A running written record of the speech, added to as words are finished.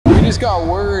just got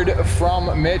word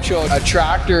from Mitchell. A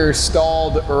tractor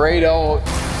stalled right out.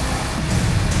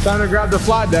 Time to grab the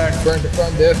flat deck. Burnt the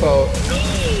front diff out.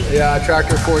 Yeah,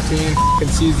 tractor 14 can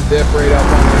seize the diff right up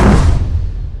on it.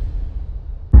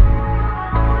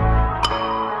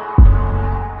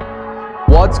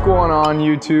 What's going on,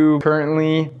 YouTube?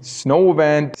 Currently, snow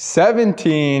event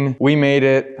 17. We made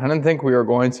it. I didn't think we were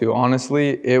going to.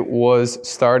 Honestly, it was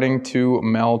starting to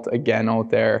melt again out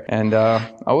there. And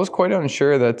I was quite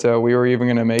unsure that we were even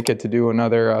gonna make it to do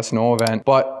another snow event.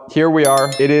 But here we are.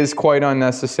 It is quite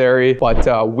unnecessary,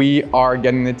 but we are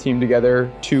getting the team together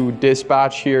to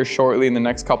dispatch here shortly in the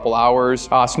next couple hours.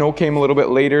 Snow came a little bit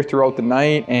later throughout the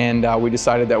night, and we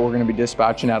decided that we're gonna be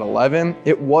dispatching at 11.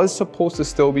 It was supposed to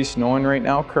still be snowing right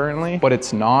now currently, but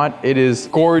it's not. It is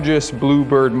gorgeous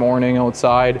bluebird morning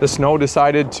outside. The snow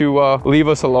decided to leave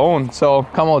us alone. So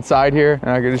come outside here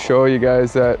and I can show you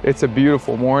guys that it's a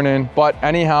beautiful morning. But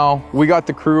anyhow, we got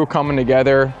the crew coming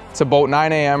together. It's about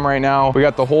 9 a.m. right now. We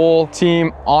got the whole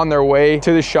team on their way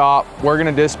to the shop. We're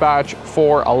gonna dispatch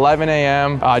for 11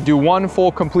 a.m. Do one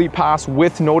full complete pass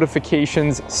with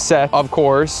notifications set, of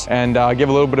course, and give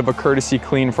a little bit of a courtesy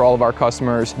clean for all of our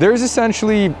customers. There's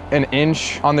essentially an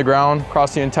inch on the ground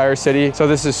across the entire city. So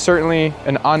this is certainly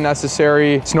an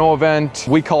unnecessary snow event.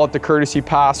 We call it the courtesy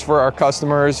pass for our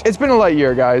customers. It's been a light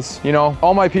year, guys. You know,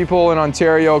 all my people in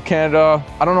Ontario, Canada,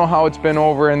 I don't know how it's been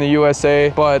over in the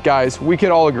USA, but guys, we could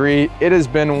all agree it has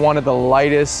been one of the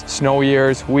lightest snow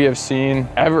years we have seen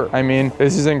ever. I mean,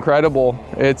 this is incredible.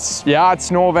 It's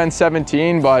snow event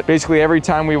 17, but basically every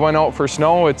time we went out for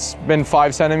snow, it's been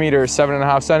 5 centimeters,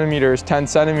 7.5 centimeters, 10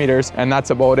 centimeters, and that's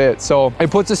about it. So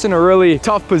it puts us in a really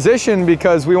tough position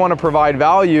because we want to provide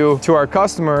value to our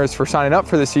customers for signing up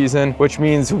for the season, which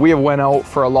means we have went out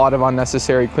for a lot of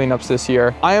unnecessary cleanups this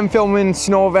year. I am filming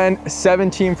snow event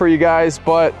 17 for you guys,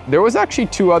 but there was actually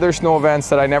 2 other snow events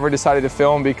that I never decided to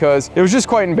film because it was just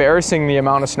quite embarrassing the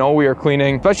amount of snow we are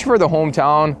cleaning, especially for the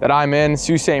hometown that I'm in,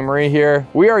 Sault Ste. Marie here.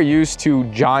 We are used to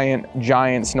giant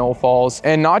snowfalls,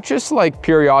 and not just like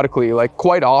periodically, like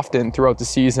quite often throughout the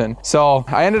season. So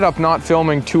I ended up not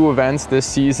filming 2 events this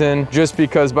season just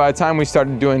because by the time we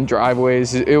started doing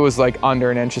driveways, it was like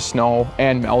under an inch of snow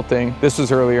and melting. This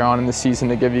was earlier on in the season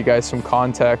to give you guys some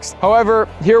context. However,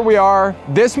 here we are.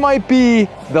 This might be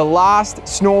the last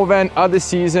snow event of the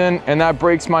season, and that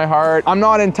breaks my heart. I'm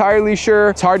not entirely sure.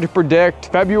 It's hard to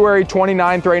predict. February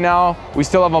 29th right now. We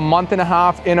still have a month and a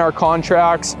half in our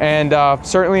contracts, and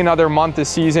certainly another month of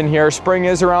season here. Spring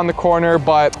is around the corner,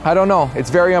 but I don't know. It's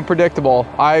very unpredictable.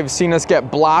 I've seen us get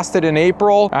blasted in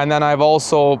April, and then I've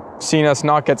also seen us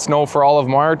not get snow for all of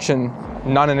March and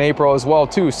none in April as well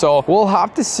too. So we'll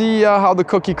have to see how the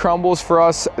cookie crumbles for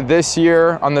us this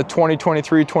year on the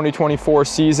 2023-2024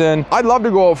 season. I'd love to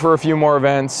go out for a few more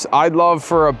events. I'd love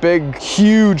for a big,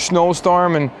 huge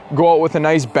snowstorm and go out with a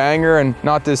nice banger and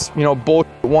not this, you know, bull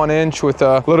 1 inch with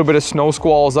a little bit of snow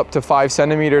squalls up to 5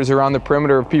 centimeters around the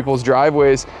perimeter of people's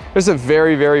driveways. It's a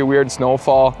very, very weird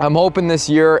snowfall. I'm hoping this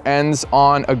year ends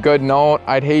on a good note.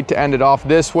 I'd hate to end it off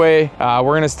this way.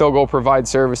 We're gonna still go provide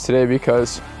service today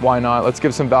because why not? Let's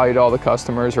give some value to all the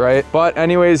customers, right? But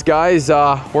anyways, guys,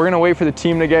 we're gonna wait for the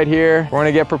team to get here. We're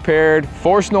gonna get prepared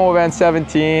for snow event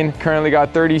 17. Currently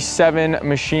got 37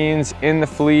 machines in the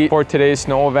fleet for today's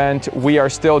snow event. We are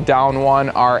still down one,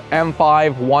 our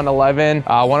M5 111.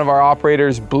 One of our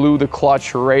operators blew the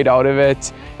clutch right out of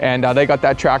it, and they got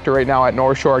that tractor right now at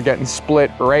North Shore getting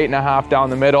split right in half down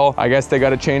the middle. I guess they got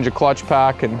to change a clutch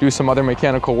pack and do some other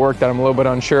mechanical work that I'm a little bit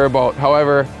unsure about.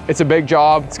 However, it's a big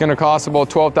job. It's gonna cost about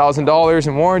 $12,000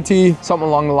 in warranty, something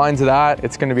along the lines of that.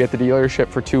 It's gonna be at the dealership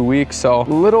for 2 weeks. So a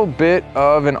little bit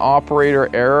of an operator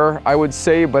error, I would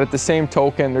say, but at the same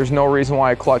token, there's no reason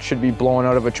why a clutch should be blown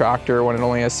out of a tractor when it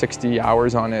only has 60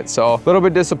 hours on it. So a little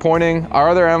bit disappointing. Our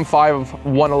other M5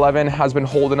 111 has been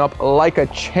holding up like a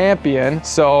champion.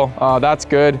 So that's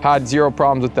good. Had 0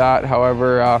 problems with that.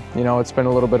 However, you know, it's been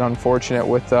a little bit unfortunate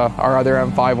with our other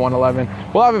M5 111.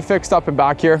 We'll have it fixed up and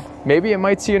back here. Maybe it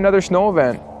might see another snow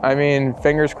event. I mean,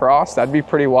 fingers crossed, that'd be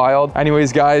pretty wild.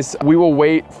 Anyways, guys, we will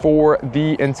wait for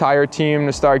the entire team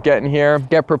to start getting here,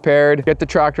 get prepared, get the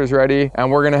tractors ready,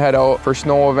 and we're gonna head out for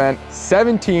snow event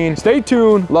 17. Stay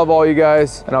tuned. Love all you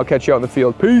guys, and I'll catch you out in the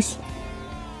field. Peace.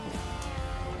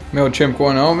 MailChimp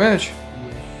going out, Mitch?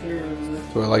 Yes, sir.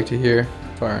 That's what I like to hear.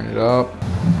 Firing it up.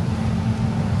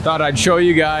 Thought I'd show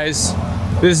you guys.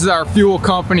 This is our fuel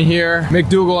company here,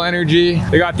 McDougall Energy.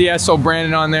 They got the SO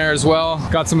branded on there as well.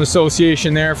 Got some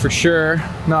association there for sure.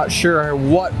 Not sure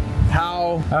what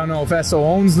how, I don't know if Esso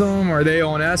owns them or they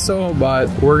own Esso, but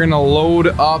we're gonna load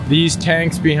up these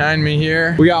tanks behind me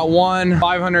here. We got one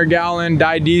 500-gallon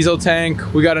dyed diesel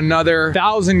tank. We got another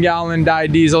 1,000-gallon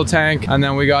dyed diesel tank. And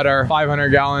then we got our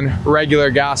 500-gallon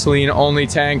regular gasoline only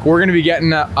tank. We're gonna be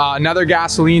getting another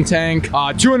gasoline tank,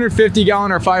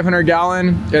 250-gallon or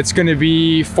 500-gallon. It's gonna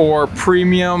be for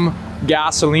premium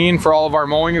gasoline for all of our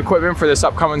mowing equipment for this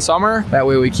upcoming summer. That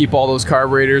way we keep all those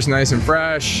carburetors nice and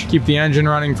fresh, keep the engine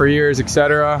running for years,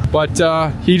 etc. But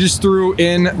he just threw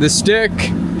in the stick.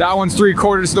 That one's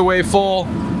 3/4 of the way full.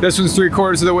 This one's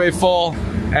 3/4 of the way full.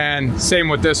 And same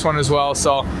with this one as well.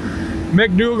 So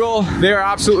McDougall, they are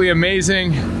absolutely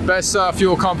amazing. Best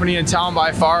fuel company in town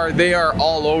by far. They are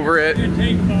all over it. It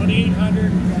takes about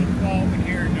 800, 12 in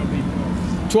here, nobody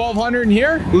knows. 1,200 in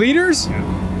here? Liters? Yeah.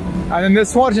 And then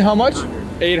this one, how much?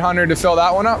 800 to fill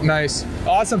that one up. Nice.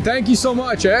 Awesome. Thank you so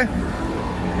much, eh?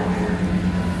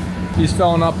 He's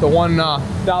filling up the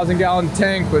 1,000-gallon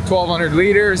tank with 1,200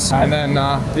 liters. And then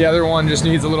the other one just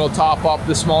needs a little top up,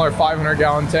 the smaller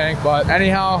 500-gallon tank. But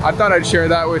anyhow, I thought I'd share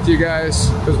that with you guys,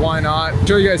 because why not?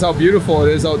 Show you guys how beautiful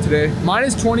it is out today. Mine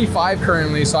is 25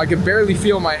 currently, so I can barely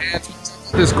feel my hands.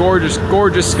 This gorgeous,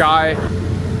 gorgeous sky.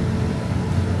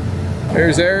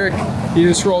 There's Eric. He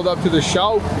just rolled up to the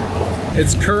shop.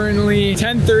 It's currently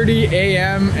 10:30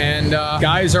 a.m. and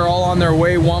guys are all on their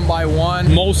way one by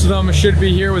one. Most of them should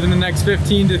be here within the next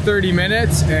 15 to 30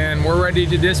 minutes, and we're ready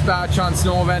to dispatch on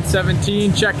snow event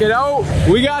 17. Check it out.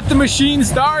 We got the machine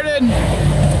started.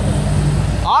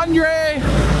 Andre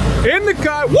in the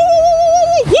cut. Woo, woo,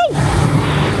 woo, woo, woo.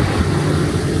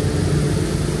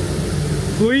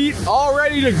 Fleet all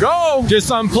ready to go. Just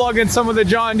unplugging some of the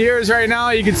John Deeres right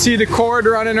now. You can see the cord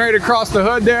running right across the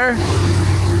hood there.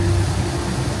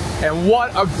 And what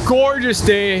a gorgeous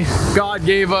day God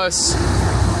gave us.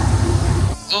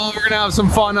 Oh, we're gonna have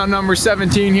some fun on number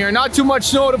 17 here. Not too much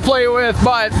snow to play with,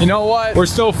 but you know what? We're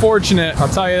still fortunate, I'll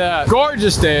tell you that.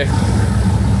 Gorgeous day.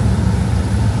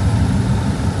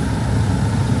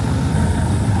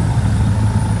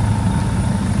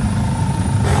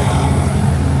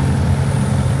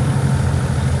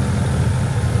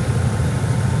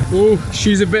 Ooh,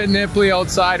 she's a bit nipply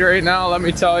outside right now, let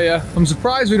me tell you. I'm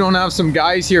surprised we don't have some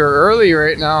guys here early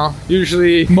right now.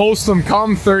 Usually most of them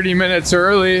come 30 minutes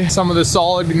early. Some of the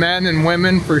solid men and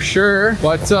women for sure.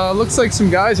 But looks like some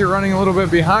guys are running a little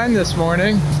bit behind this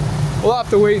morning. We'll have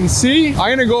to wait and see.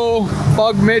 I'm gonna go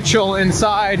bug Mitchell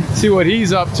inside, see what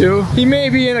he's up to. He may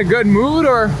be in a good mood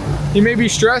or he may be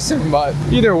stressing, but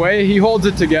either way, he holds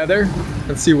it together.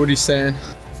 Let's see what he's saying.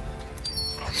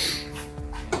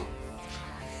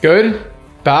 Good?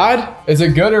 Bad? Is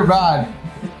it good or bad?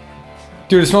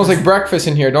 Dude, it smells like breakfast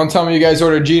in here. Don't tell me you guys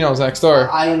ordered Geno's next door.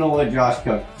 I don't know what Josh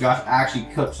cooked. Josh actually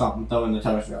cooked something, though, in the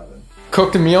toaster oven.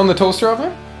 Cooked a meal in the toaster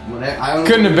oven? I don't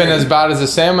Couldn't have been as bad as the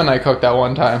salmon I cooked that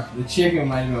one time. The chicken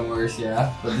might have been worse,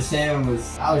 yeah. But the salmon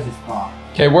was, I was just fucked.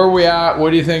 Okay, where are we at?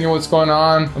 What are you thinking? What's going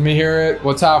on? Let me hear it.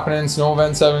 What's happening? Snow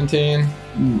event 17.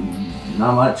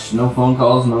 Not much. No phone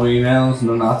calls, no emails,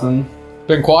 no nothing.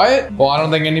 Been quiet? Well, I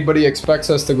don't think anybody expects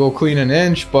us to go clean an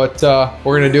inch, but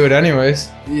we're gonna do it anyways.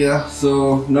 Yeah,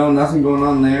 so no, nothing going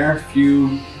on there.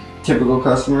 Few typical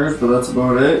customers, but that's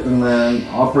about it. And then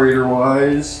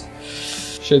operator-wise,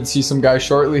 should see some guys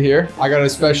shortly here. I got a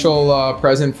special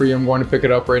present for you. I'm going to pick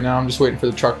it up right now. I'm just waiting for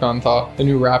the truck to unthaw. The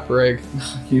new wrap rig.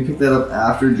 Can you pick that up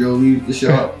after Joe leaves the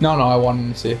shop? No, I wanted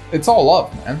him to see. It's all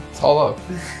love, man. It's all love.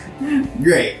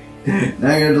 Great.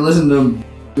 Now I got to listen to him.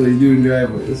 He's doing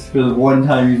driveways for the one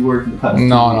time he's working the past.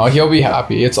 No, he'll be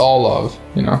happy. It's all love,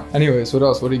 you know. Anyways, what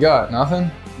else? What do you got?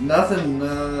 Nothing? Nothing.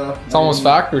 It's almost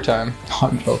factor time.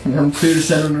 I'm joking. I'm clear to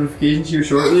send notifications here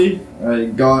shortly. I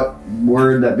got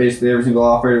word that basically every single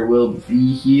operator will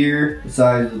be here.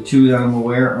 Besides the two that I'm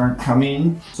aware aren't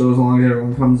coming. So as long as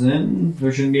everyone comes in,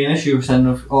 there shouldn't be an issue with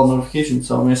sending all notifications.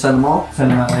 So I'm going to send them all.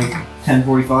 Send them at like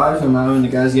 10:45, so now when the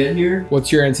guys get here.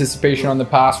 What's your anticipation on the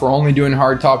pass? We're only doing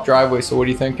hard top driveway, so what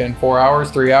are you thinking? 4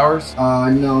 hours, 3 hours?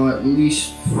 No, at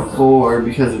least 4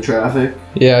 because of traffic.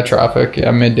 Yeah, traffic. Yeah,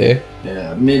 midday.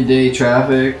 Yeah, midday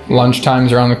traffic.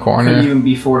 Lunchtime's around the corner. Could even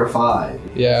be 4 to 5.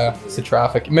 Yeah, it's the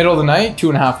traffic. Middle of the night,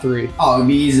 2.5, 3. Oh, it'd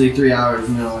be easily 3 hours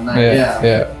in the middle of the night.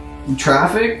 Yeah.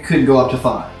 Traffic could go up to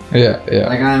 5. Yeah.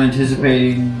 Like I'm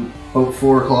anticipating about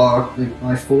 4 o'clock,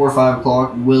 like 4 or 5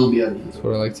 o'clock will be on. That's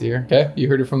what I like to hear. Okay, you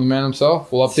heard it from the man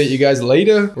himself. We'll update you guys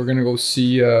later. We're gonna go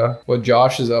see what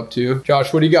Josh is up to.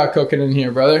 Josh, what do you got cooking in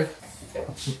here, brother?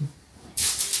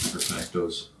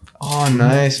 Oh,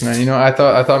 nice, man. You know, I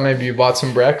thought maybe you bought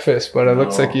some breakfast, but it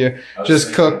looks like you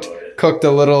just cooked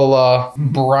a little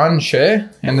brunch, eh?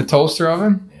 In the toaster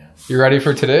oven. Yeah. You ready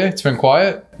for today? It's been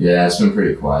quiet. Yeah, it's been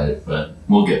pretty quiet, but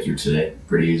we'll get through today.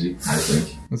 Pretty easy, I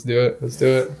think. Let's do it. Let's do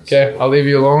it. Okay, I'll leave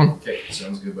you alone. Okay,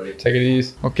 sounds good, buddy. Take it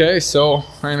easy. Okay, so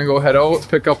we're gonna go head out,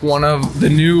 pick up one of the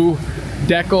new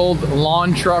deckled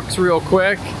lawn trucks real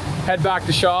quick, head back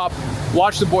to shop,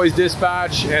 watch the boys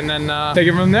dispatch, and then take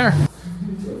it from there.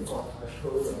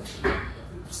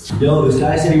 Yo, this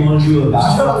guy said he wanted to do a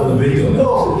backflip for the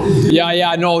video.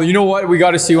 Yeah, no, you know what? We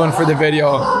got to see one for the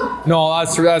video. No,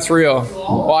 that's real.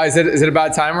 Why, is it a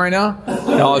bad time right now?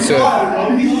 No, let's do it.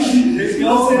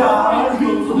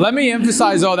 Let me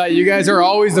emphasize though that you guys are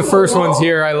always the first ones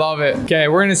here. I love it. Okay,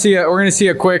 we're gonna see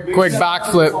a quick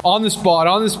backflip on the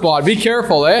spot. Be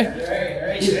careful, eh?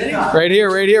 Right here,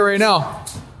 right now.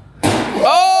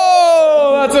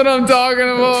 Oh, that's what I'm talking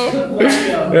about.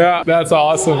 Yeah, that's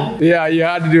awesome. Yeah, you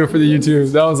had to do it for the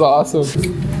YouTube. That was awesome.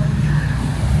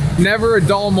 Never a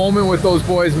dull moment with those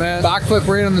boys, man. Backflip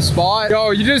right on the spot. Yo,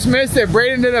 you just missed it.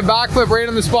 Braden did a backflip right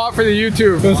on the spot for the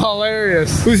YouTube. It was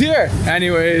hilarious. Who's here?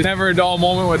 Anyways, never a dull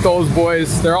moment with those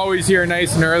boys. They're always here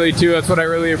nice and early too. That's what I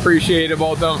really appreciate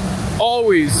about them.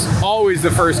 Always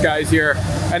the first guys here.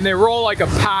 And they roll like a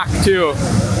pack too.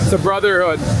 It's a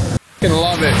brotherhood. Fucking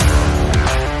love it.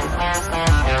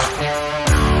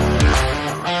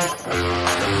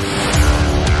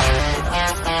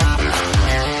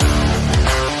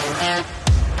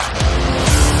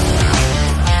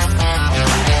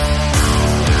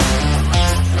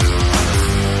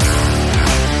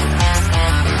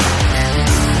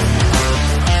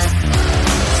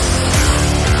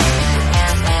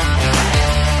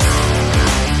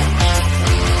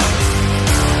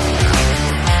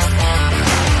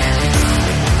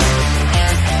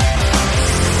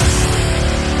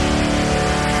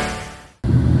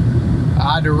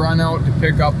 To run out to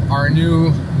pick up our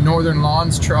new Northern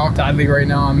Lawns truck. Sadly right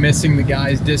now I'm missing the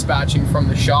guys dispatching from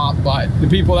the shop, but the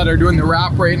people that are doing the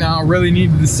wrap right now really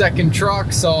needed the second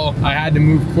truck, so I had to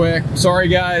move quick. Sorry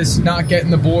guys, not getting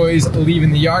the boys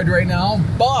leaving the yard right now,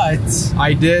 but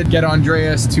I did get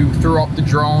Andreas to throw up the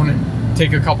drone and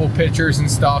take a couple pictures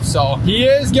and stuff, so he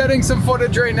is getting some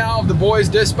footage right now of the boys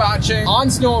dispatching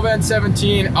on Snow Event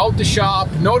 17 out the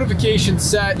shop. Notification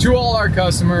set to all our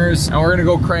customers, and we're gonna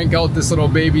go crank out this little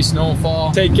baby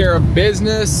snowfall, take care of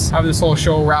business, have this whole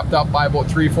show wrapped up by about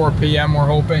 3-4 p.m. We're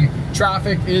hoping.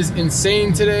 Traffic is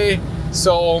insane today,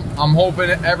 so I'm hoping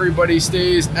everybody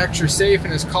stays extra safe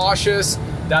and is cautious.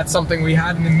 That's something we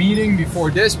had in the meeting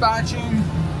before dispatching,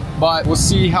 but we'll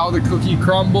see how the cookie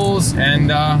crumbles,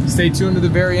 and stay tuned to the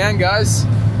very end, guys.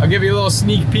 I'll give you a little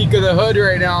sneak peek of the hood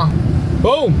right now.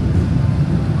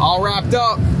 Boom, all wrapped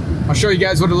up. I'll show you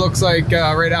guys what it looks like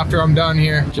right after I'm done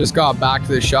here. Just got back to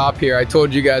the shop here. I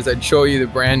told you guys I'd show you the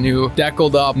brand new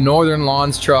deckled up Northern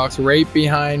Lawns trucks right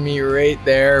behind me right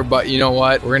there, but you know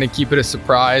what? We're gonna keep it a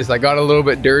surprise. I got a little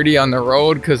bit dirty on the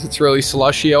road because it's really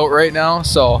slushy out right now,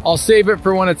 so I'll save it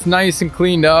for when it's nice and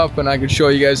cleaned up and I can show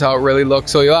you guys how it really looks.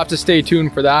 So you'll have to stay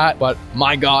tuned for that, but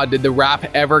my God, did the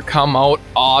wrap ever come out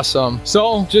awesome.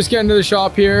 So just getting to the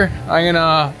shop here. I'm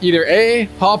gonna either A,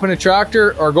 hop in a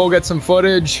tractor or go get some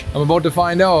footage. I'm about to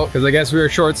find out because I guess we were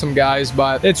short some guys,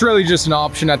 but it's really just an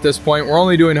option at this point. We're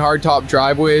only doing hardtop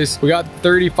driveways. We got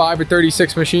 35 or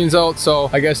 36 machines out, so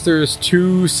I guess there's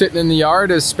 2 sitting in the yard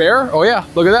as spare. Oh yeah,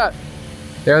 look at that.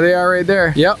 There they are right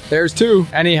there. Yep, there's 2.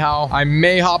 Anyhow, I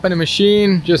may hop in a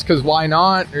machine just because why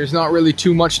not? There's not really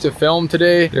too much to film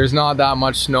today. There's not that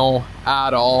much snow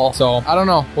at all. So I don't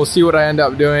know. We'll see what I end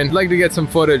up doing. I'd like to get some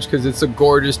footage because it's a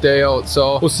gorgeous day out.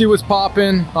 So we'll see what's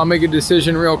popping. I'll make a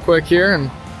decision real quick here,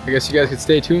 and I guess you guys could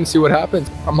stay tuned and see what happens.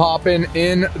 I'm hopping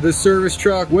in the service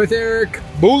truck with Eric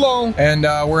Bulo, and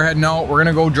we're heading out. We're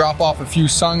gonna go drop off a few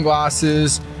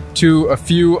sunglasses to a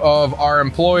few of our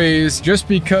employees just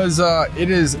because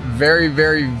it is very,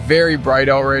 very, very bright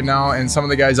out right now, and some of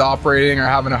the guys operating are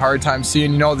having a hard time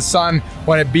seeing. You know, the sun,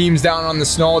 when it beams down on the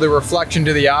snow, the reflection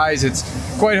to the eyes, it's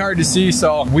quite hard to see.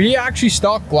 So we actually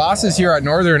stock glasses here at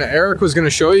Northern. Eric was gonna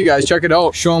show you guys, check it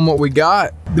out, show them what we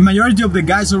got. The majority of the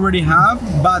guys already have,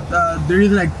 but there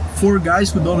is like 4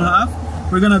 guys who don't have.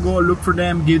 We're gonna go look for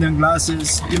them, give them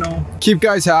glasses, you know. Keep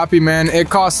guys happy, man. It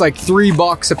costs like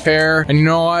 $3 a pair, and you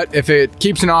know what? If it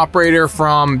keeps an operator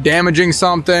from damaging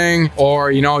something,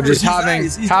 or you know, just having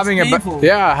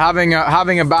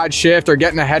a bad shift or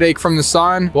getting a headache from the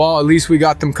sun, well, at least we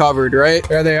got them covered, right?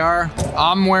 There they are.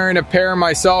 I'm wearing a pair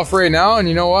myself right now, and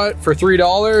you know what? For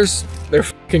 $3, they're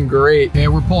fucking great. Okay,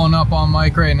 we're pulling up on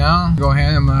Mike right now. Go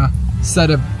hand him a set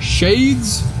of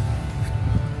shades.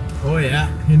 Oh yeah,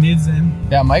 he needs them.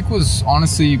 Yeah, Mike was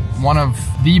honestly one of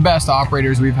the best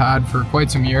operators we've had for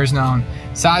quite some years now. And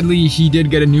sadly, he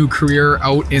did get a new career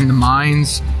out in the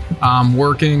mines.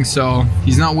 working, so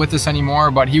he's not with us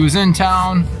anymore, but he was in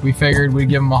town. We figured we'd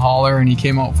give him a holler, and he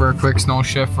came out for a quick snow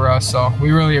shift for us, so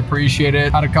we really appreciate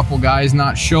it. Had a couple guys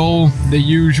not show the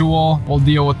usual. We'll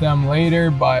deal with them later,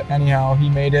 but anyhow, he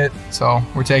made it, so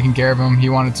we're taking care of him. He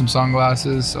wanted some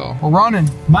sunglasses, so we're running.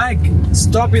 Mike,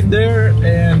 stop it there,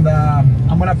 and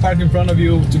I'm gonna park in front of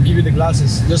you to give you the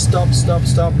glasses. Just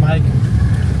stop, Mike.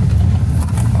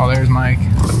 Oh, there's Mike.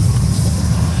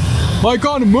 Mike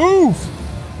on the move!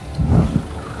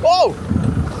 Whoa!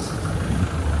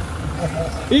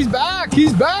 He's back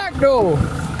though!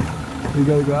 You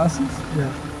got the glasses?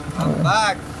 Yeah. I'm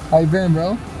back. How you been,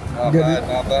 bro? Not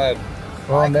bad.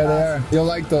 Oh, there they are. You'll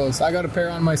like those. I got a pair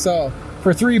on myself.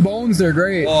 For 3 bones, they're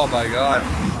great. Oh my god.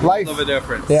 Life. Love a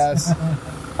difference. Yes.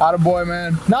 Attaboy,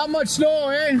 man. Not much snow,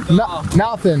 eh? No.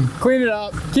 Nothing. Clean it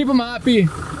up. Keep them happy.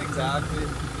 Exactly.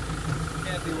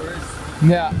 Can't be worse.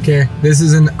 Yeah. Okay, this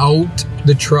is an out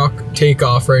the truck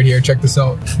takeoff right here. Check this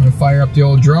out. I'm gonna fire up the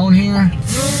old drone here.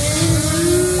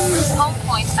 Home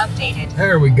point updated.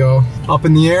 There we go. Up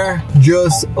in the air,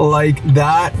 just like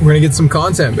that. We're gonna get some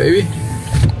content, baby.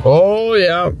 Oh,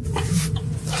 yeah.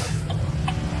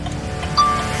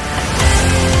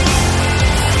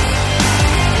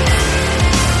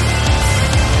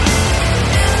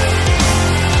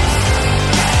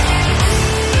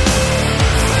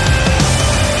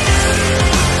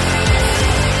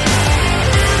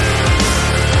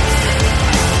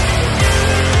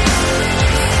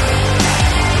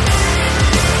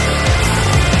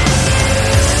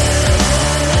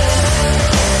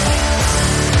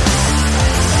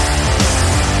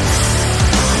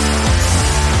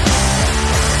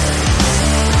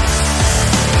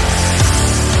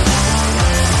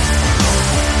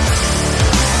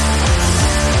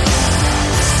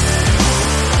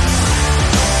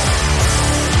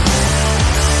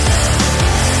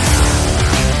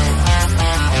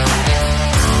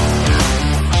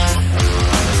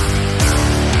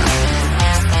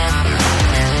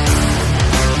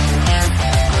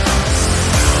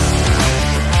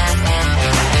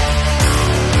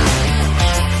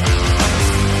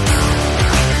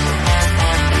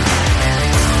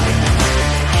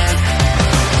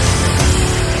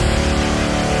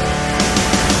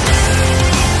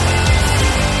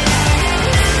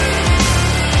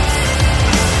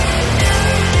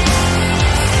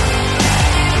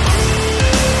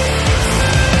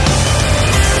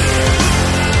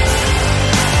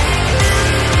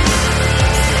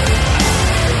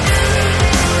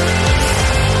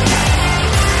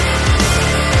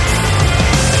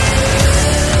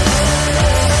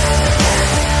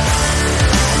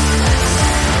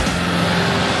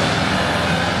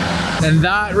 And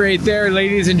that right there,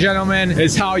 ladies and gentlemen,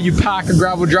 is how you pack a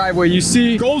gravel driveway. You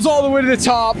see, goes all the way to the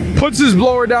top, puts his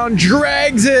blower down,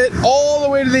 drags it all the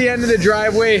way to the end of the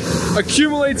driveway,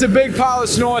 accumulates a big pile of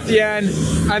snow at the end,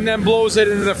 and then blows it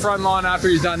into the front lawn after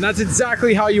he's done. That's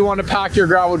exactly how you want to pack your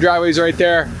gravel driveways right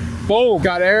there. Boom.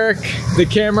 Got Eric, the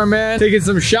cameraman, taking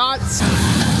some shots.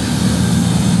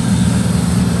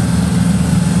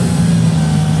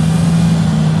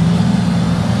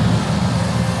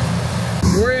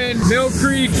 Mill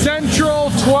Creek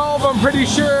Central, 12 I'm pretty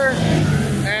sure,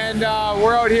 and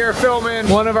we're out here filming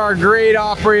one of our great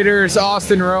operators,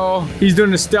 Austin Rowe. He's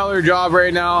doing a stellar job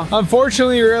right now.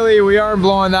 Unfortunately, really, we aren't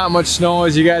blowing that much snow,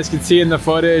 as you guys can see in the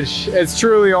footage. It's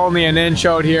truly only an inch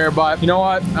out here, but you know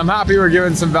what? I'm happy we're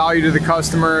giving some value to the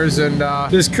customers, and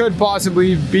this could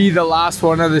possibly be the last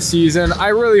one of the season. I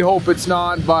really hope it's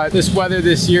not, but this weather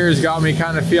this year has got me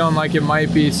kind of feeling like it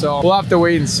might be, so we'll have to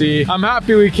wait and see. I'm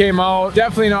happy we came out.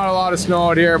 Definitely not a lot of snow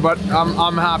out here, but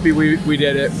I'm happy we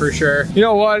did it for sure. You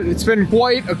know what? It's been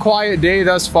quite a quiet day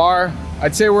thus far.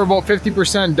 I'd say we're about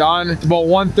 50% done. It's about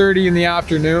 1:30 in the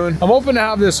afternoon. I'm hoping to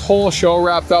have this whole show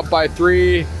wrapped up by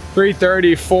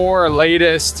 3:30, 4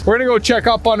 latest. We're gonna go check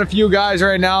up on a few guys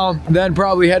right now, then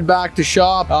probably head back to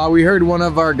shop. We heard one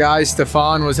of our guys,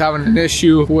 Stefan, was having an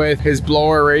issue with his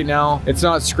blower right now. It's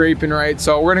not scraping right,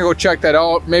 so we're gonna go check that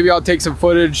out. Maybe I'll take some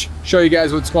footage, show you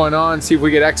guys what's going on, see if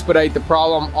we could expedite the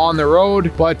problem on the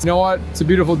road. But you know what? It's a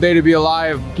beautiful day to be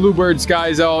alive. Bluebird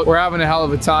skies out. We're having a hell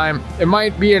of a time. It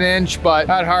might be an inch, but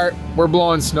at heart, we're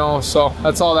blowing snow, so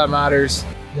that's all that matters.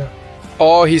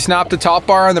 Oh, he snapped the top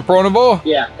bar on the Pronovo?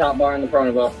 Yeah, top bar on the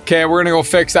Pronovo. Okay, we're gonna go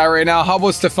fix that right now. How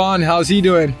about Stefan? How's he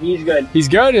doing? He's good. He's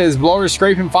good? His blower's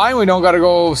scraping fine? We don't gotta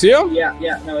go see him? Yeah.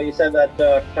 No, he said that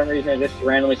for some reason it just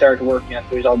randomly started to work again,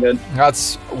 so he's all good.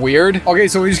 That's weird. Okay,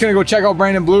 so we're just gonna go check out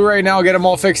Brandon Blue right now, get him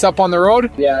all fixed up on the road?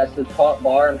 Yeah, it's the top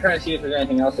bar. I'm trying to see if there's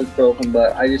anything else that's broken,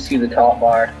 but I just see the top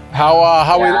bar.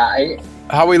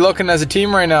 How we looking as a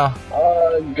team right now?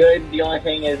 Good. The only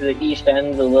thing is the east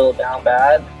end's a little down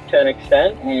bad. to an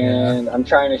extent, and I'm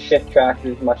trying to shift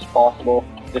tractors as much as possible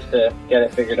just to get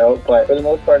it figured out. But for the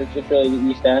most part, it's just really the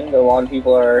east end. A lot of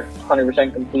people are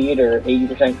 100% complete or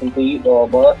 80% complete, blah,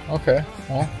 blah, blah. Okay,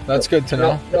 well, that's good to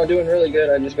know. No, doing really good.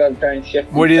 I just got to try and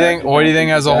shift. What do you think? What do you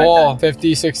think as a whole?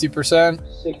 50,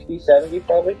 60%? 60, 70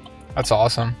 probably. That's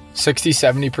awesome. 60,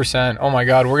 70%. Oh my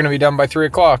God, we're gonna be done by 3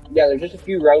 o'clock. Yeah, there's just a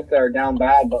few routes that are down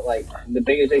bad, but like the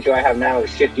biggest issue I have now is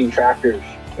shifting tractors.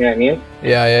 You know what I mean?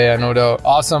 Yeah, no doubt.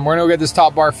 Awesome. We're gonna go get this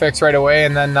top bar fixed right away,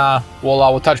 and then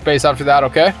we'll touch base after that.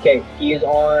 Okay? Okay. He is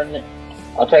on.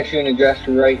 I'll text you an address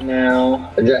right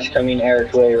now. Address coming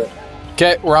Eric's way right now.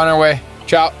 Okay, we're on our way.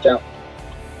 Ciao. Ciao.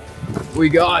 We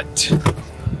got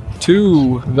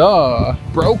to the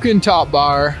broken top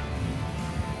bar.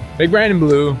 Big Brandon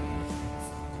Blue.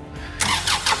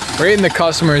 Right in the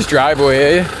customer's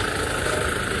driveway, eh?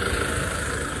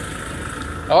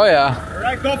 Oh yeah. All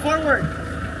right, go forward.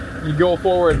 You go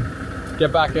forward,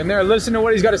 get back in there. Listen to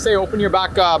what he's got to say. Open your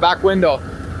back window.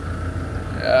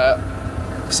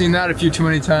 Seen that a few too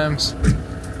many times.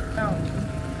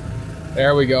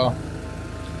 There we go.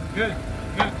 Good.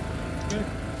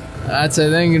 That's I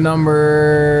think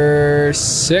number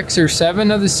 6 or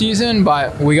 7 of the season,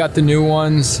 but we got the new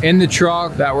ones in the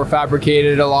truck that were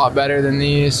fabricated a lot better than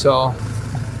these. So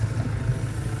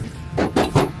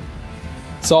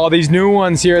all these new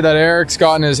ones here that Eric's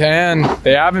got in his hand,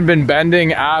 they haven't been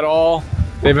bending at all.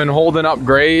 They've been holding up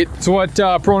great. It's what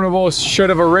Pronovos should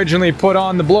have originally put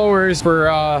on the blowers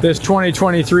for this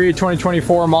 2023,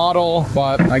 2024 model,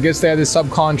 but I guess they had to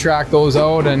subcontract those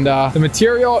out, and the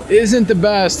material isn't the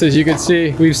best. As you can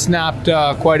see, we've snapped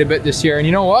quite a bit this year, and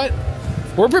you know what?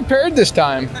 We're prepared this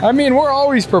time. I mean, we're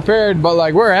always prepared, but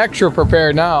like we're extra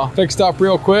prepared now. Fixed up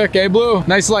real quick. Hey, Blue,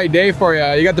 nice light day for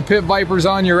you. You got the pit vipers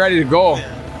on, you're ready to go.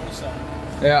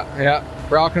 Yeah,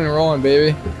 rocking and rolling,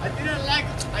 baby. I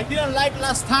didn't like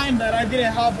last time that I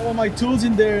didn't have all my tools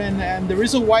in there, and the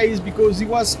reason why is because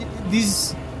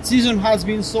this season has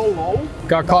been so low.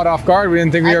 Got caught off guard. We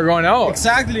didn't think we were going out.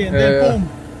 Exactly, and then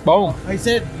boom. I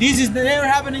said, this is never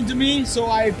happening to me, so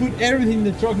I put everything in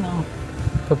the truck now.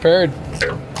 Prepared.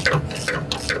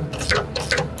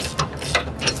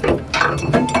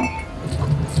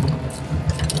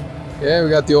 Yeah, we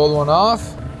got the old one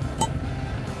off.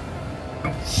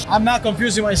 I'm not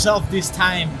confusing myself this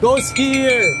time. Goes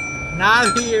here,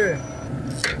 not here.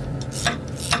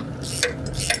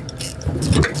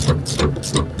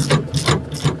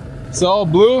 So,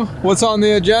 Blue, what's on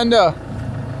the agenda?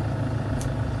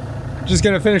 Just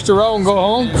gonna finish the row and go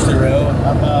home? Finish the row.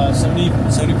 I'm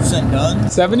 70% done.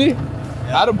 70? Yeah.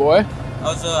 Attaboy.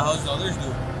 How's the others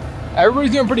doing?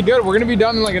 Everybody's doing pretty good. We're gonna be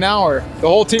done in like an hour, the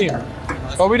whole team.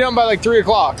 We'll be done by like 3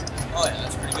 o'clock. Oh yeah,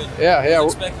 that's pretty good. Yeah. I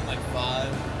was expecting like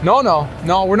 5.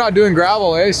 No, we're not doing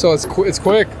gravel, eh? So it's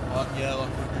quick. Yeah.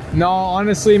 No,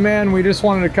 honestly, man, we just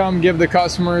wanted to come give the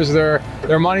customers their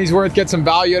money's worth, get some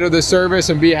value out of the service,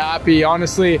 and be happy.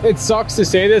 Honestly, it sucks to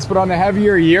say this, but on a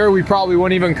heavier year, we probably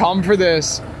wouldn't even come for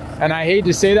this. And I hate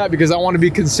to say that because I want to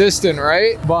be consistent,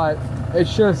 right? But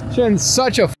it's just been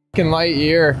such a fucking light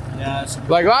year. Yeah.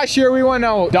 Like last year, we went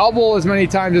out double as many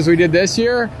times as we did this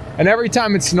year. And every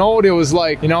time it snowed, it was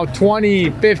like, 20,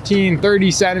 15,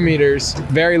 30 centimeters.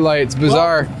 Very light. It's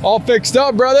bizarre. All fixed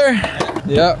up, brother.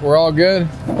 Yeah, we're all good.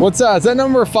 What's that? Is that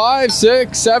number 5,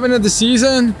 6, 7 of the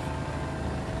season?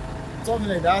 Something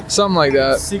like that. Something like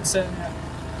that. 6, 7.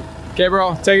 Okay,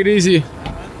 bro. Take it easy.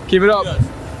 Keep it up.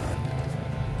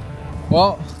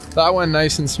 Well, that went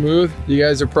nice and smooth. You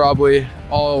guys are probably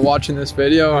all watching this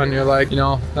video and you're like,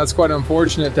 that's quite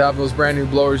unfortunate to have those brand new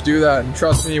blowers do that. And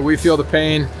trust me, we feel the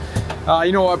pain.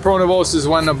 You know what? Pronovos is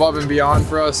went above and beyond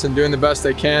for us and doing the best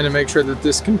they can to make sure that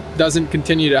this doesn't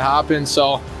continue to happen.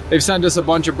 So they've sent us a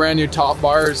bunch of brand new top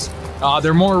bars.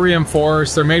 They're more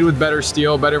reinforced. They're made with better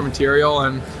steel, better material,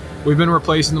 and we've been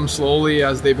replacing them slowly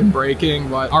as they've been breaking.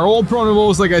 But our old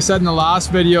Pronovos, like I said in the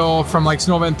last video from like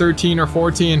snow event 13 or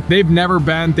 14, they've never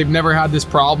bent, they've never had this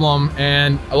problem.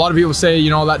 And a lot of people say,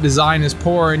 that design is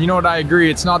poor. And you know what, I agree,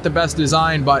 it's not the best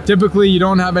design, but typically you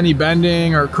don't have any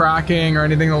bending or cracking or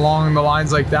anything along the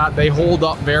lines like that. They hold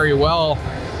up very well.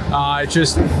 It's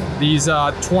just these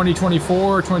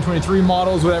 2024, 2023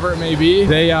 models, whatever it may be,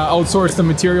 they outsource the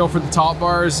material for the top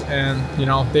bars, and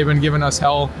they've been giving us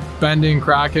hell, bending,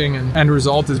 cracking, and end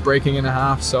result is breaking in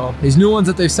half. So these new ones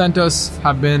that they've sent us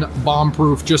have been bomb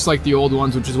proof, just like the old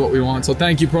ones, which is what we want. So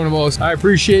thank you, Pronovos. I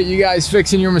appreciate you guys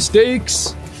fixing your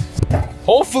mistakes.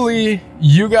 Hopefully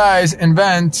you guys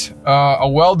invent a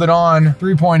welded on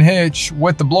 3-point hitch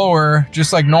with the blower,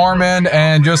 just like Norman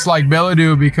and just like Billy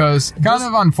do, because kind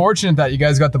of unfortunate that you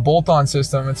guys got the bolt-on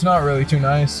system. It's not really too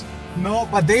nice. No,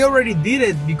 but they already did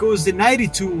it because the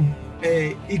 92,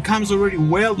 it comes already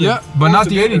welded. Yeah, but not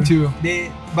the together. 82.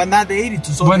 But not the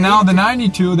 82. So But the now 82, the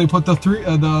 92, they put the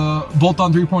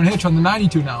bolt-on 3-point hitch on the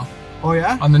 92 now. Oh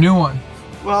yeah? On the new one.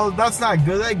 Well, that's not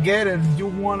good. I get it. You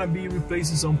want to be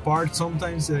replacing some parts.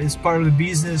 Sometimes it's part of the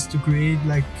business to create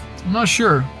like... I'm not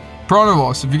sure.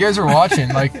 Pronovos, if you guys are watching,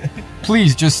 like,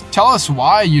 please just tell us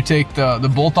why you take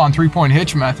the bolt-on 3-point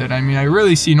hitch method. I mean, I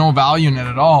really see no value in it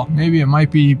at all. Maybe it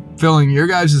might be filling your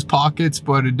guys' pockets,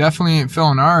 but it definitely ain't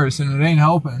filling ours, and it ain't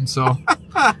helping. So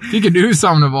if you could do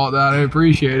something about that, I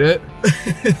appreciate it.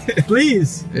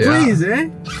 Please, please, eh?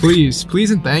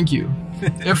 Please and thank you.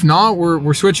 If not,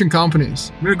 we're switching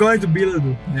companies. We're going to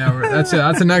Biladu. Yeah, that's it.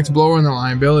 That's the next blower in the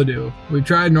line, Biladu. We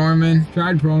tried Norman,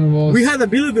 tried Pronovos. We had a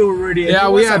Biladu already. Yeah,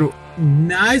 we had...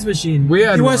 Nice machine. We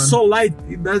had it was one. so light.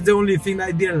 That's the only thing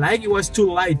I didn't like. It was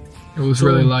too light. It was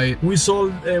really light. We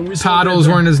sold. Paddles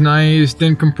weren't as nice.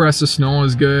 Didn't compress the snow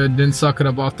as good. Didn't suck it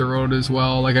up off the road as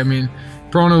well. Like, I mean,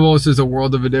 Pronovos is a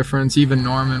world of a difference. Even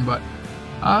Norman, but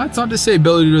it's not to say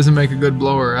Biladu doesn't make a good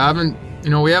blower.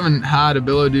 We haven't had a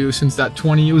Biladu since that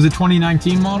it was a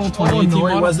 2019 model. 2018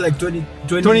 model? It was like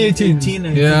 2018.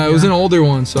 Yeah, it was an older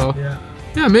one. So.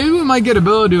 Yeah, maybe we might get a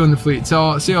Biladu in the fleet,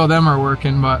 so see how them are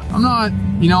working, but I'm not,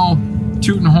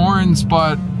 tooting horns,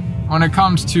 but when it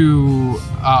comes to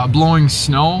blowing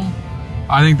snow,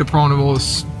 I think the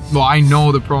Pronovos, well, I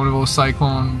know the Pronovos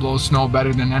Cyclone blows snow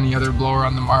better than any other blower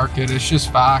on the market. It's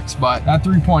just facts, but that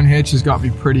 3-point hitch has got me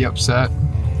pretty upset.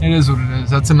 It is what it is.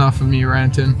 That's enough of me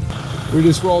ranting. We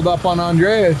just rolled up on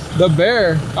Andreas, the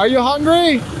bear. Are you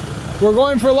hungry? We're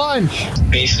going for lunch.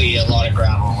 Basically, a lot of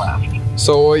gravel left.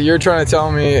 So what you're trying to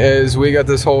tell me is we got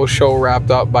this whole show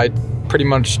wrapped up by pretty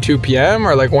much 2 p.m.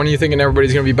 or like when are you thinking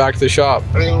everybody's gonna be back to the shop?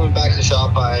 We're gonna be back to the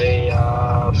shop by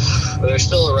there's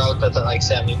still a route that's at like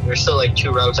 70. There's still like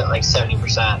 2 routes at like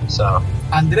 70%. So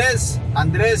Andrés,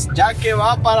 ya que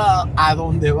va para a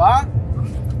donde va,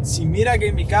 si mira que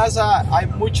en mi casa hay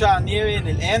mucha nieve en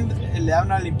el end, le da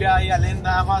una limpiada ahí al end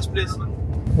nada más, please.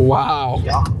 Wow.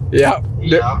 Yeah.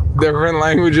 Different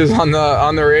languages on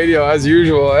the radio as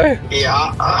usual, eh?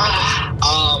 Yeah.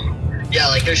 Yeah,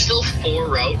 like there's still 4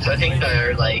 routes I think that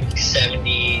are like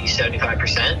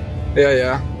 70-75%.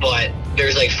 Yeah. But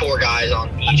there's like 4 guys on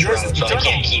each route, so I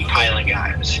can't keep piling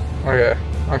guys. Okay.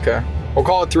 We'll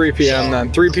call it 3 p.m.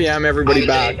 then. 3 p.m. everybody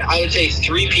back. I would say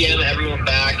 3 p.m. everyone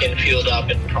back and fueled up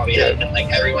and probably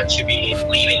everyone should be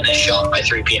leaving this shop by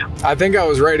 3 p.m. I think I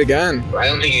was right again. I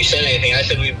don't think you said anything. I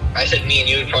said me and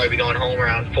you would probably be going home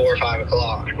around 4 or 5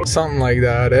 o'clock. Something like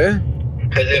that, eh?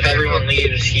 Because if everyone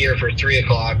leaves here for 3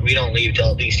 o'clock, we don't leave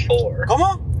till at least 4. Come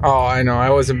on. Oh, I know. I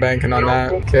wasn't banking on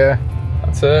that. Okay,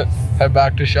 that's it. Head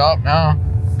back to shop now.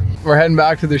 We're heading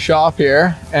back to the shop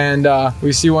here, and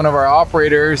we see one of our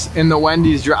operators in the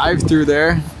Wendy's drive-thru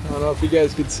there. I don't know if you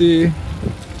guys could see.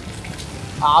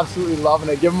 Absolutely loving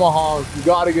it. Give him a honk. You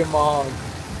gotta give him a honk.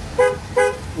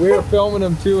 We were filming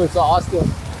him too. It's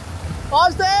Austin.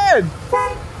 Austin!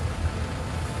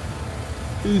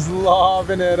 He's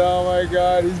loving it. Oh my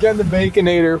God. He's getting the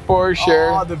Baconator for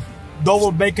sure. Oh, the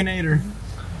double Baconator.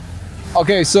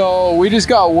 Okay, so we just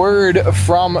got word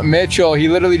from Mitchell. He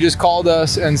literally just called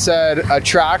us and said a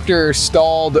tractor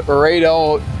stalled right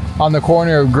out on the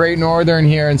corner of Great Northern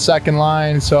here in second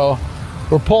line. So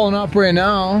we're pulling up right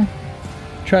now,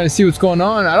 trying to see what's going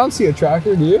on. I don't see a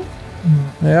tractor, do you?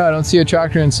 Yeah, I don't see a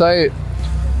tractor in sight.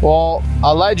 Well,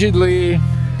 allegedly,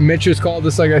 Mitch just called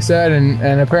us, like I said,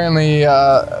 and apparently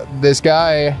this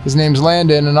guy, his name's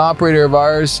Landon, an operator of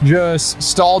ours, just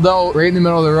stalled out right in the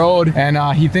middle of the road, and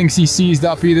he thinks he seized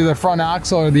up either the front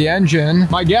axle or the engine.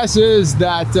 My guess is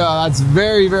that that's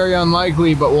very, very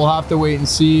unlikely, but we'll have to wait and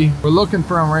see. We're looking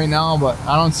for him right now, but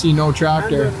I don't see no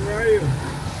tractor. Landon, where are you?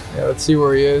 Yeah, let's see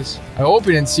where he is. I hope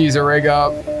he didn't seize a rig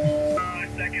up.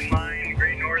 Second line,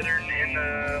 Great Northern in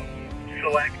the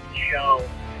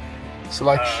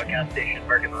Select Shell gas station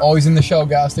parking lot. Oh, he's in the Shell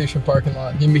gas station parking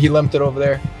lot. He limped it over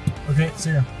there. Okay,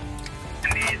 see ya.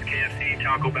 Wendy's, KFC,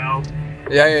 Taco Bell.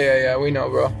 Yeah, we know,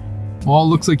 bro. Well, it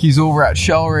looks like he's over at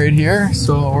Shell right here,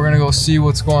 so we're gonna go see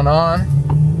what's going on.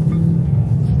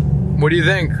 What do you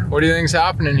think? What do you think's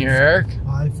happening here, Eric?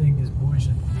 I think it's bullshit.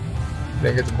 You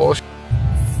think it's bullshit?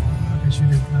 I should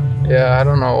have done. Yeah, I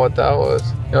don't know what that was.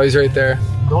 No, he's right there.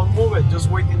 Don't move it. Just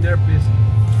wait in there, please.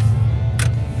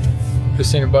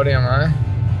 Just seen a buddy of mine.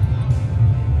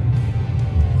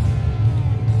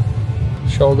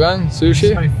 Shogun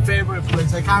Sushi? It's my favorite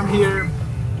place. I come here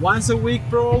once a week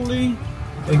probably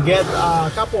and get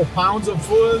a couple of pounds of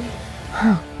food.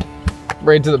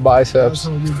 Right to the biceps. That's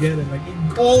how you get it. Like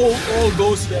it all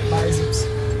goes to the biceps.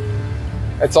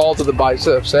 It's all to the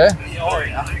biceps, eh? Oh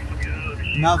yeah.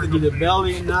 Nothing to the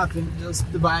belly, nothing,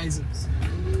 just the biceps.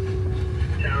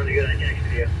 Sounds good, I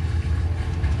texted you.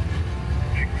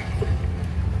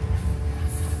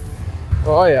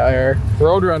 Oh yeah, Eric.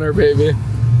 Roadrunner, baby.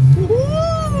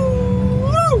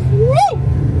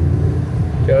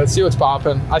 Okay, let's see what's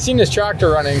popping. I seen this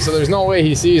tractor running, so there's no way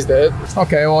he sees it.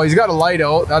 Okay, well, he's got a light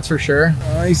out, that's for sure.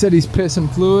 He said he's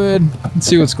pissing fluid. Let's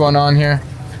see what's going on here.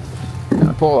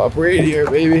 Gotta pull up right here,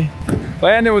 baby.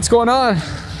 Landon, what's going on?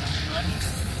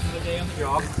 Another day on the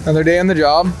job. Another day on the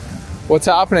job. What's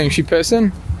happening? She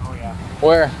pissing? Oh yeah.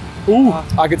 Where? Ooh,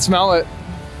 I could smell it.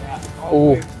 Yeah.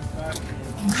 Ooh.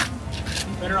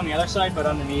 Better on the other side, but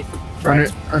underneath.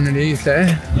 Underneath,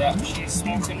 eh? Yeah, she's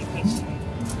smoking this.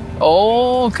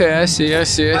 Oh, okay, I see. Did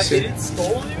it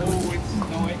stole you?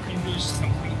 No, it can just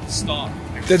complete stop.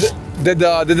 Did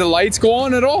the lights go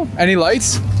on at all? Any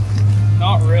lights?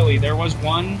 Not really. There was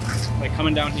one like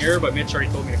coming down here, but Mitch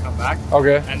already told me to come back.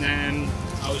 Okay. And then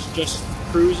I was just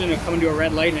cruising and coming to a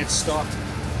red light, and it stopped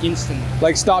instantly.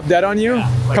 Like stopped dead on you? Yeah,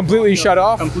 like completely shut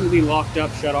off? Completely locked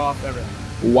up, shut off,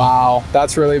 everything. Wow,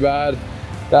 that's really bad.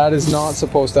 That is not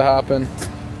supposed to happen.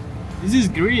 This is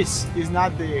grease. It's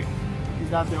not the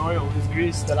oil. It's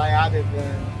grease that I added.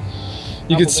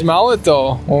 You could smell it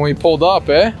though when we pulled up,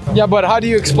 eh? Yeah, but how do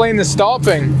you explain the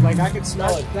stopping? Like I could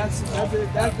smell it. That's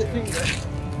the thing.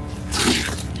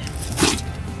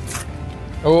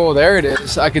 Oh, there it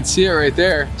is. I could see it right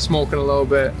there, smoking a little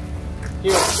bit.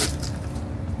 Here.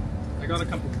 I got a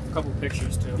couple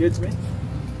pictures too. Give it to me.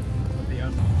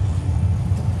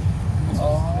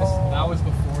 That was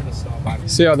before the stop.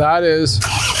 See how that is?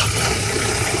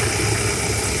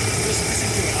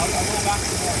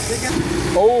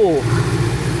 Oh.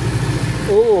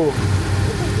 Oh.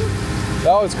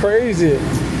 That was crazy.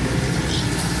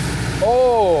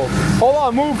 Oh. Hold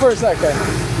on, move for a second.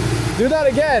 Do that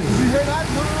again. You hear that?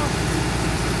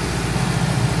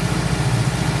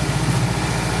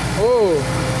 Oh.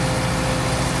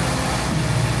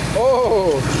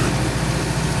 Oh.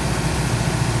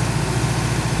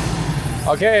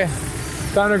 Okay,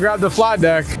 time to grab the flat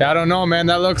deck. I don't know, man.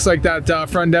 That looks like that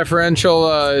front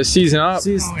differential is seizing up.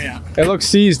 Oh yeah. It looks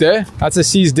seized, eh? That's a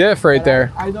seized diff right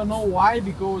there. I don't know why,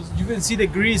 because you can see the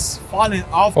grease falling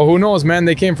off. Well, who knows, man?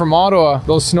 They came from Ottawa.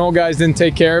 Those snow guys didn't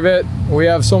take care of it. We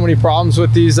have so many problems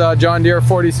with these John Deere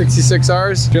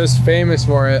 4066Rs. Just famous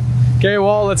for it. Okay,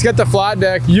 well, let's get the flat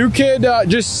deck. You could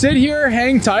just sit here,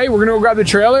 hang tight. We're gonna go grab the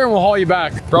trailer and we'll haul you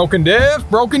back. Broken diff,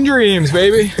 broken dreams,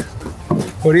 baby.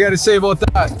 What do you got to say about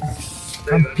that?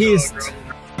 I'm pissed.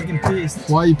 Fucking pissed.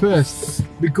 Why are you pissed?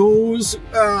 Because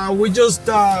we just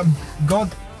got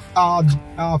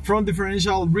front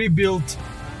differential rebuilt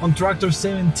on tractor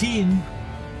 17.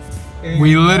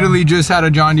 We literally just had a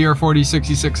John Deere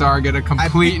 4066R get a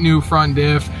complete new front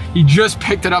diff. He just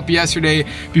picked it up yesterday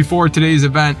before today's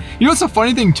event. You know what's the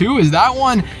funny thing too is that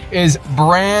one is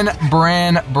brand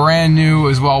new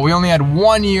as well. We only had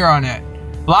 1 year on it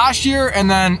last year, and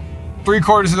then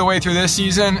 3/4 of the way through this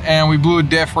season, and we blew a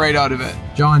diff right out of it.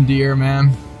 John Deere,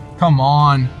 man, come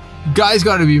on. You guys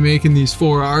got to be making these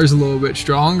 4Rs a little bit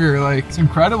stronger. Like, it's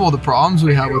incredible the problems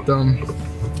we have with them.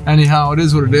 Anyhow, it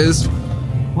is what it is.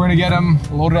 We're gonna get them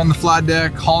loaded on the flat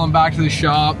deck, haul them back to the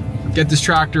shop, get this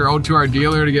tractor out to our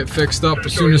dealer to get fixed up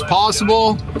as soon as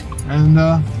possible, and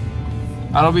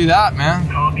that'll be that,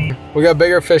 man. We got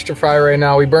bigger fish to fry right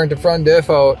now. We burnt the front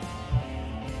diff out.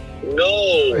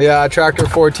 No. Yeah, tractor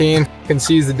 14 can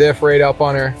seize the diff right up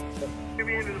on her.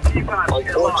 On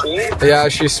 14? Yeah,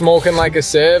 she's smoking like a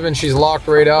sieve and she's locked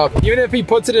right up. Even if he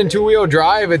puts it in 2-wheel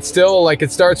drive, it's still like it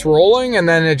starts rolling and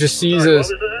then it just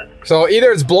seizes. So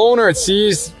either it's blown or it's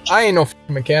seized. I ain't no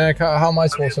mechanic. How am I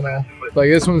supposed to know? Like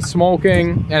this one's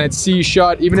smoking and it's seized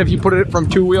shut. Even if you put it from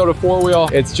 2-wheel to 4-wheel,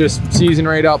 it's just seizing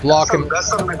right up, locking. That's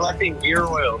some neglecting gear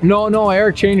oil. No,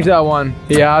 Eric changed that one.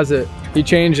 He has it. He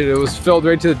changed it. It was filled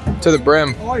right to the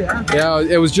brim. Oh yeah? Yeah,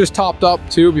 it was just topped up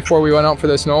too before we went out for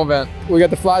the snow event. We got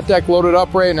the flat deck loaded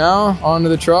up right now onto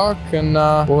the truck, and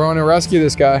we're going to rescue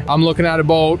this guy. I'm looking at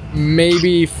about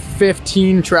maybe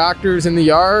 15 tractors in the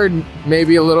yard,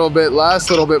 maybe a little bit less,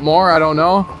 a little bit more, I don't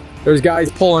know. There's guys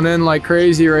pulling in like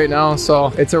crazy right now,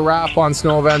 so it's a wrap on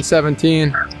snow event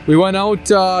 17. We went out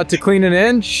to clean an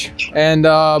inch and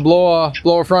blow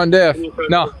a front diff.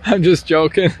 No, I'm just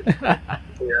joking.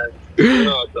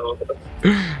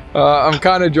 I'm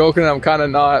kind of joking, I'm kind of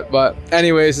not, but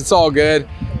anyways, it's all good.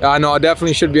 I know I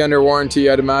definitely should be under warranty,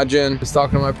 I'd imagine. Just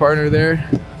talking to my partner there,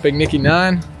 Big Nicky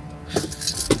 9.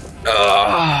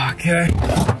 Okay,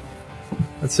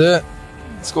 that's it.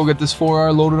 Let's go get this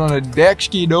 4R loaded on a deck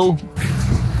ski though.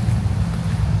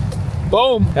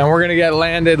 Boom. And we're gonna get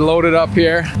landed, loaded up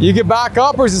here. You can back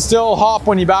up, or is it still hop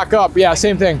when you back up? Yeah,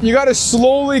 same thing. You gotta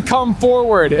slowly come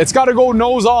forward. It's gotta go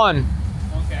nose on.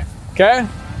 Okay. Okay?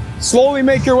 Slowly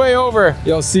make your way over.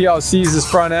 You'll see how seized this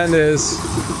front end is.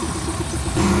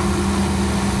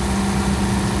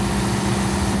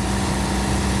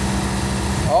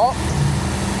 Oh.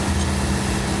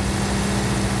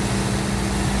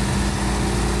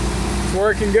 It's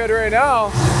working good right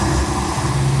now.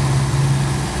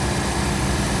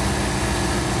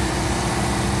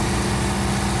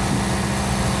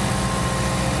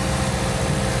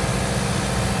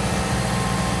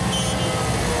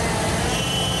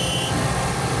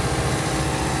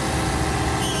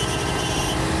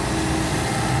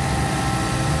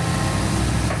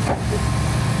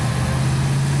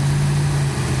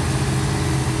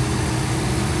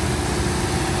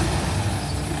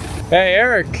 Hey,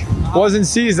 Eric, wasn't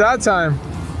seized that time.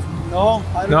 No,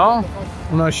 I don't No? know.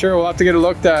 I'm not sure. We'll have to get it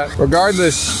looked at.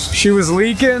 Regardless, she was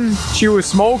leaking, she was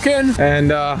smoking,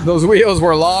 and those wheels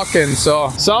were locking, so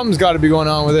something's got to be going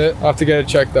on with it. I'll have to get it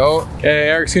checked out. Okay,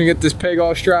 Eric's gonna get this pig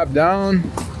all strapped down.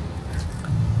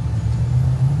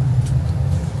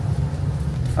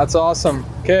 That's awesome.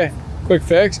 Okay, quick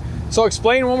fix. So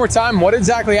explain one more time, what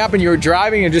exactly happened? You were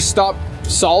driving and just stopped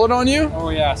solid on you? Oh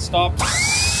yeah, stopped,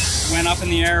 went up in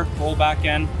the air, rolled back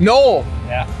in. No.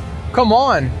 Yeah. Come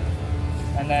on.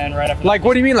 And then right after Like,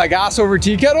 what do you mean, like ass over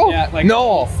tea kettle? Yeah, like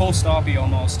no. full stoppy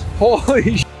almost.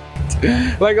 Holy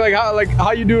shit. Like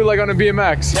how you do it like on a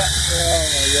BMX? Yeah.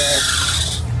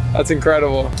 Oh my god. That's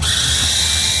incredible.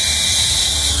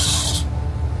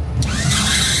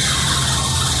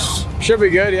 Should be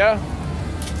good, yeah?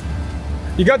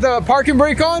 You got the parking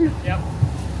brake on? Yep.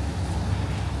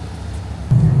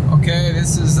 Okay,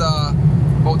 this is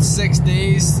about 6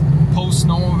 days post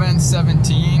snow event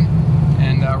 17,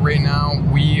 and right now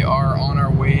we are on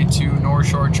our way to North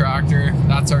Shore Tractor.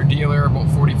 That's our dealer, about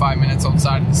 45 minutes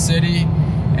outside of the city,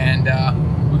 and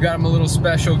we got them a little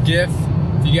special gift.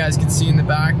 If you guys can see in the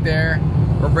back there,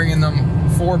 we're bringing them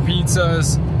 4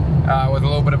 pizzas with a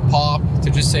little bit of pop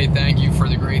to just say thank you for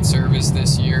the great service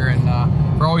this year, and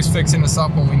for always fixing us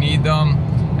up when we need them,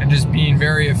 and just being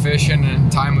very efficient and in a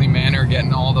timely manner,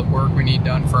 getting all the work we need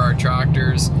done for our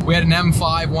tractors. We had an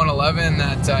M5 111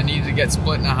 that needed to get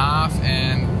split in half,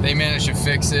 and they managed to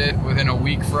fix it within a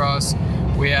week for us.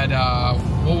 We had,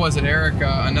 what was it, Eric?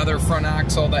 Another front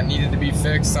axle that needed to be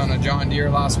fixed on a John Deere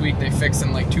last week. They fixed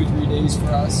in like 2-3 days for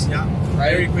us. Yeah,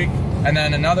 right? very quick. And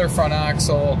then another front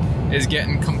axle is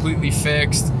getting completely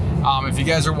fixed. If you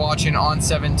guys are watching on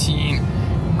 17,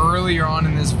 earlier on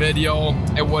in this video,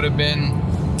 it would have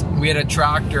been, we had a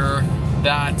tractor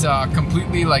that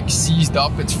completely like seized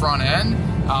up its front end.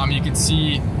 You can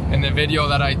see in the video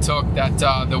that I took that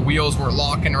the wheels were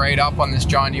locking right up on this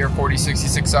John Deere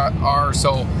 4066R.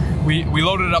 So we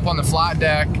loaded it up on the flat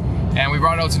deck and we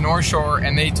brought it out to North Shore,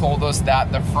 and they told us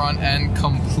that the front end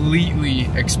completely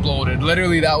exploded.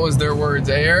 Literally, that was their words,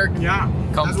 eh, Eric? Yeah,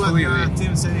 completely. That's what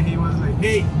Tim said. He was like,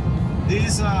 hey,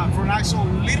 this front axle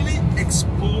literally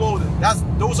exploded.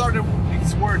 Those are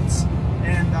his words.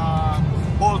 And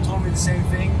Paul told me the same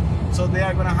thing. So they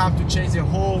are gonna have to change the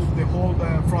whole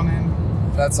front end.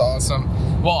 That's awesome.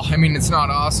 Well, I mean, it's not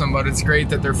awesome, but it's great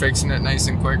that they're fixing it nice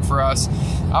and quick for us.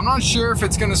 I'm not sure if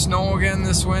it's gonna snow again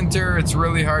this winter. It's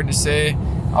really hard to say.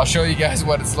 I'll show you guys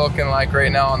what it's looking like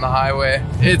right now on the highway.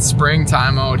 It's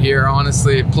springtime out here,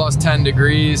 honestly. Plus 10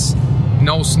 degrees,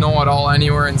 no snow at all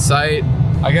anywhere in sight.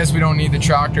 I guess we don't need the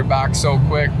tractor back so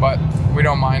quick, but we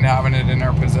don't mind having it in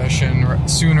our possession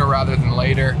sooner rather than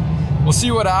later. We'll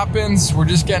see what happens. We're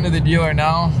just getting to the dealer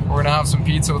now. We're gonna have some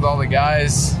pizza with all the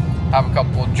guys, have a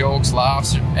couple of jokes,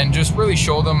 laughs, and just really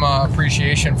show them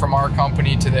appreciation from our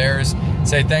company to theirs.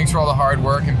 Say thanks for all the hard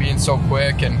work and being so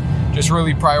quick, and just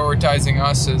really prioritizing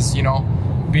us as, you know,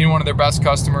 being one of their best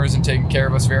customers and taking care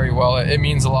of us very well. It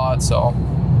means a lot, so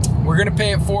we're gonna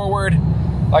pay it forward.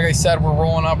 Like I said, we're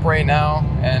rolling up right now,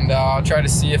 and I'll try to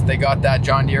see if they got that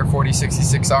John Deere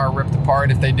 4066R ripped apart.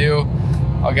 If they do,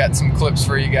 I'll get some clips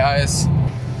for you guys.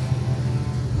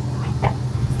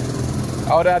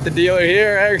 Out at the dealer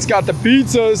here, Eric's got the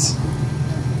pizzas.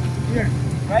 Here,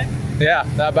 right? Yeah,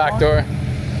 that back door.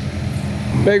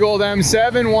 Big old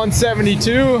M7,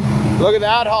 172. Look at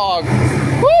that hog.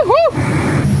 Woo-hoo!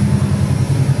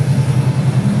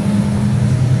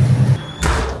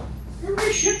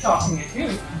 You're shit talking it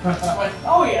too.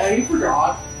 Oh yeah, you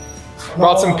forgot.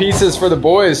 Brought some pizzas for the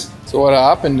boys. So what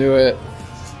happened to it?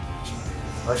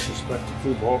 I suspect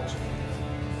the 2 bolts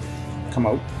come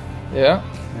out. Yeah.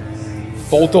 And,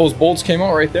 Both those bolts came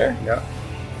out right there? Yeah.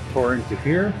 Tore into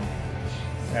here.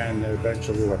 And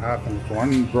eventually what happened is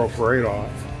one broke right off.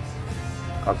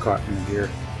 got caught in the gear.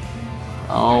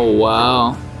 Oh,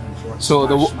 wow. So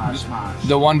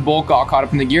the one bolt got caught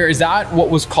up in the gear. Is that what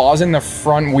was causing the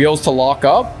front wheels to lock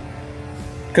up?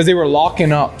 Because they were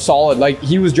locking up solid. Like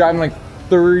he was driving like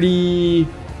 30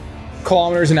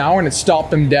 kilometers an hour and it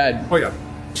stopped him dead. Oh yeah,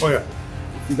 oh yeah.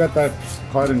 If you got that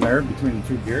caught in there between the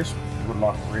two gears, it would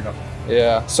lock right up.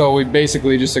 Yeah. So we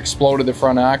basically just exploded the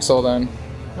front axle then.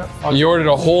 Yeah. You ordered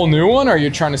a whole new one, or are you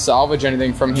trying to salvage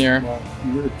anything from here? Well,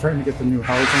 we were trying to get the new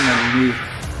housing and the new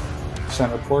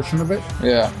center portion of it.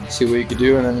 Yeah, see what you could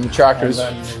do, and then the tractors.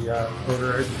 And then the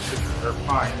rotor or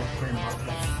pine came up.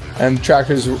 And the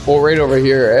tractors right over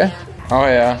here, eh? Oh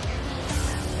yeah.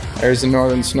 There's the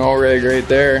Northern Snow rig right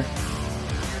there.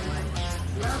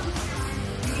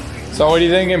 So what are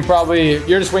you thinking? Probably,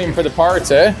 you're just waiting for the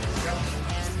parts, eh?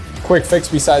 Quick fix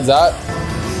besides that?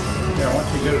 Yeah,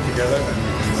 once we get it together, then we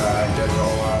can get it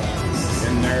all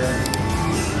in there.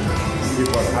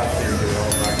 People are happy to get it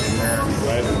all back in there and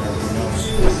lead and everything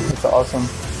else. That's awesome.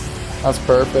 That's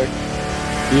perfect.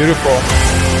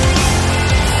 Beautiful.